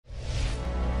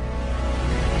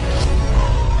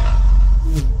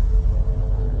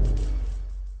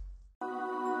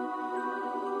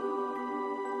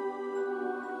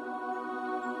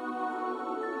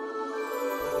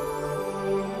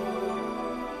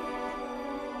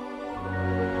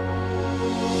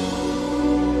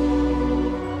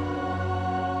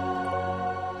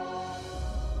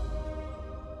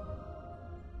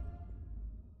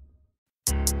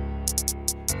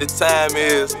The time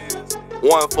is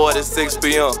 1:46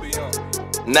 p.m.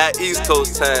 Not East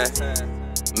Coast time,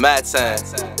 my time.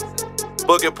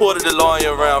 Boogie Porter the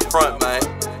lawyer around front, man.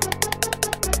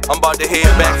 I'm about to head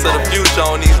back to the future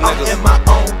on these niggas.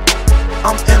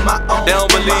 They don't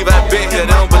believe I've been here,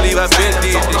 they don't believe I've been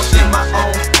did this shit.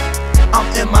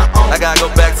 I gotta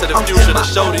go back to the future to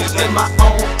show these niggas.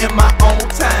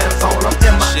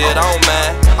 Shit on,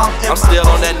 man. I'm still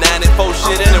on that 94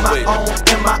 shit anyway.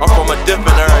 I'm from a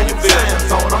different era, you feel me?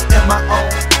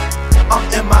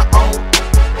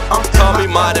 Call me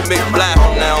Marty McFly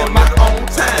from now on, nigga.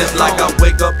 It's like I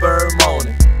wake up every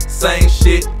morning, same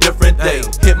shit, different day.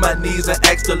 Hit my knees and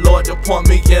ask the Lord to point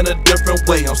me in a different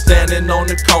way. I'm standing on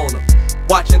the corner,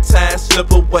 watching time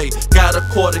slip away. Got a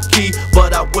quarter key,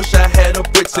 but I wish I had a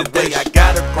brick today. I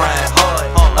gotta grind hard,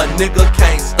 a nigga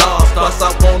can't starve. Plus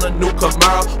I want a new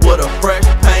Camaro with a fresh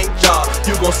paint job.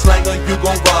 You gon' slang or you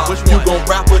gon' rob, you gon'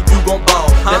 rap or you gon'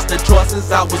 ball. That's the choices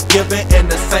I was given,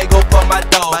 and the same go for my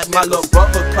dogs. My little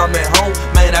brother coming home,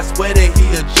 man, I swear that he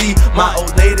a G. My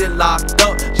old lady locked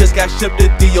up, just got shipped to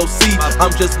DOC.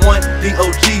 I'm just one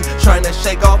DOG, trying to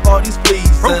shake off all these fleas.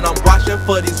 And I'm watching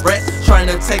for these rats, trying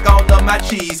to take all of my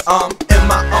cheese. I'm in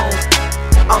my own.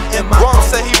 Ron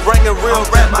said he bringing real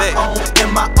rap back.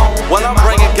 Well, I'm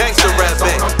bringing gangster rap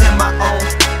back.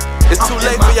 It's too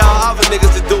late for y'all other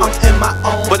niggas to do it,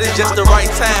 but it's just the right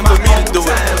time for me to do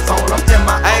it.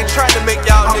 I ain't trying to make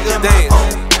y'all niggas dance,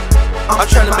 I'm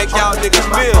trying to make y'all niggas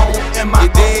feel. You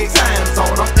dig?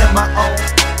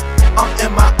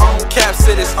 Cap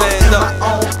City, stand up.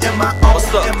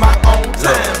 What's up?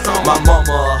 Look, my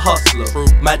mama a hustler,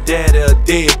 my daddy a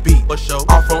deadbeat.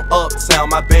 I'm from uptown,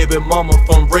 my baby mama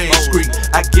from Red Street.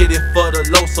 I get it for the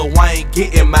low, so I ain't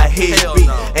getting my head beat.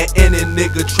 And any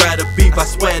nigga try to beef, I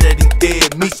swear that he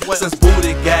dead meat. Since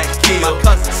Booty got killed,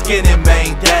 Skinny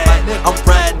man died. I'm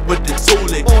riding with the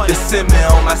Toolie, the Semi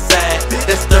on my side.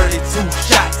 That's 32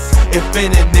 shots. If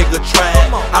any nigga try,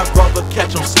 I'd rather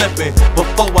catch him slipping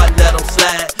before I let him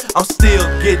slide. I'm still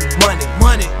getting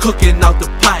money, cooking out the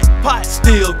pot.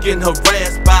 Still getting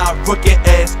harassed by a rookie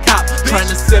ass cop, trying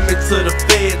to send me to the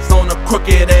feds on a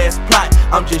crooked ass plot.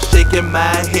 I'm just shaking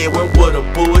my head when would a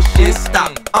bullshit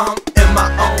stop? I'm in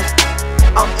my own.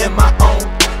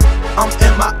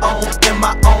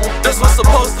 This was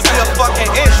supposed to be a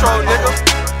fucking intro, nigga.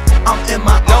 I'm in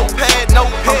my no pad, no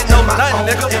pen, no nothing,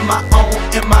 nigga. In my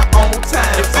own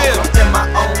time. You feel me?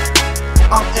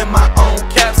 I'm in my own.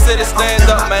 Cap City, stand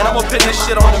up, man. I'ma put this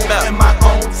shit on the map. In my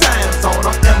own time zone.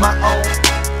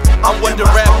 I'm what the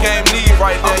rap game need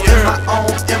right now, you heard?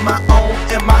 In my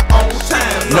own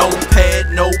time zone. No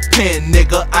pad, no pen,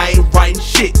 nigga. I ain't writing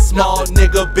shit. Small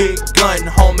nigga, big gun,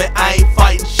 homie. I ain't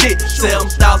fighting shit.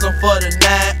 7,000 for the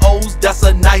 9 O's, that's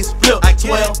a nice flip.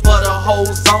 12 for the whole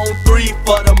zone, 3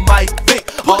 for the mic Vic.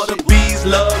 All the bees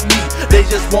love me, they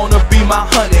just wanna be my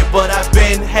honey. But I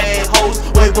been had hoes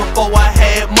way before I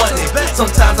had money.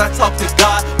 Sometimes I talk to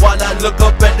God while I look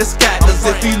up at the sky, cause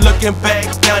if he looking back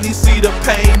down, he see the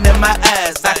pain in my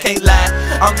eyes. I can't lie,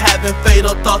 I'm having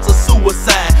fatal thoughts of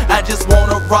suicide. I just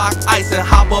wanna rock ice and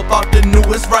hop up off the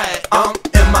newest ride. I'm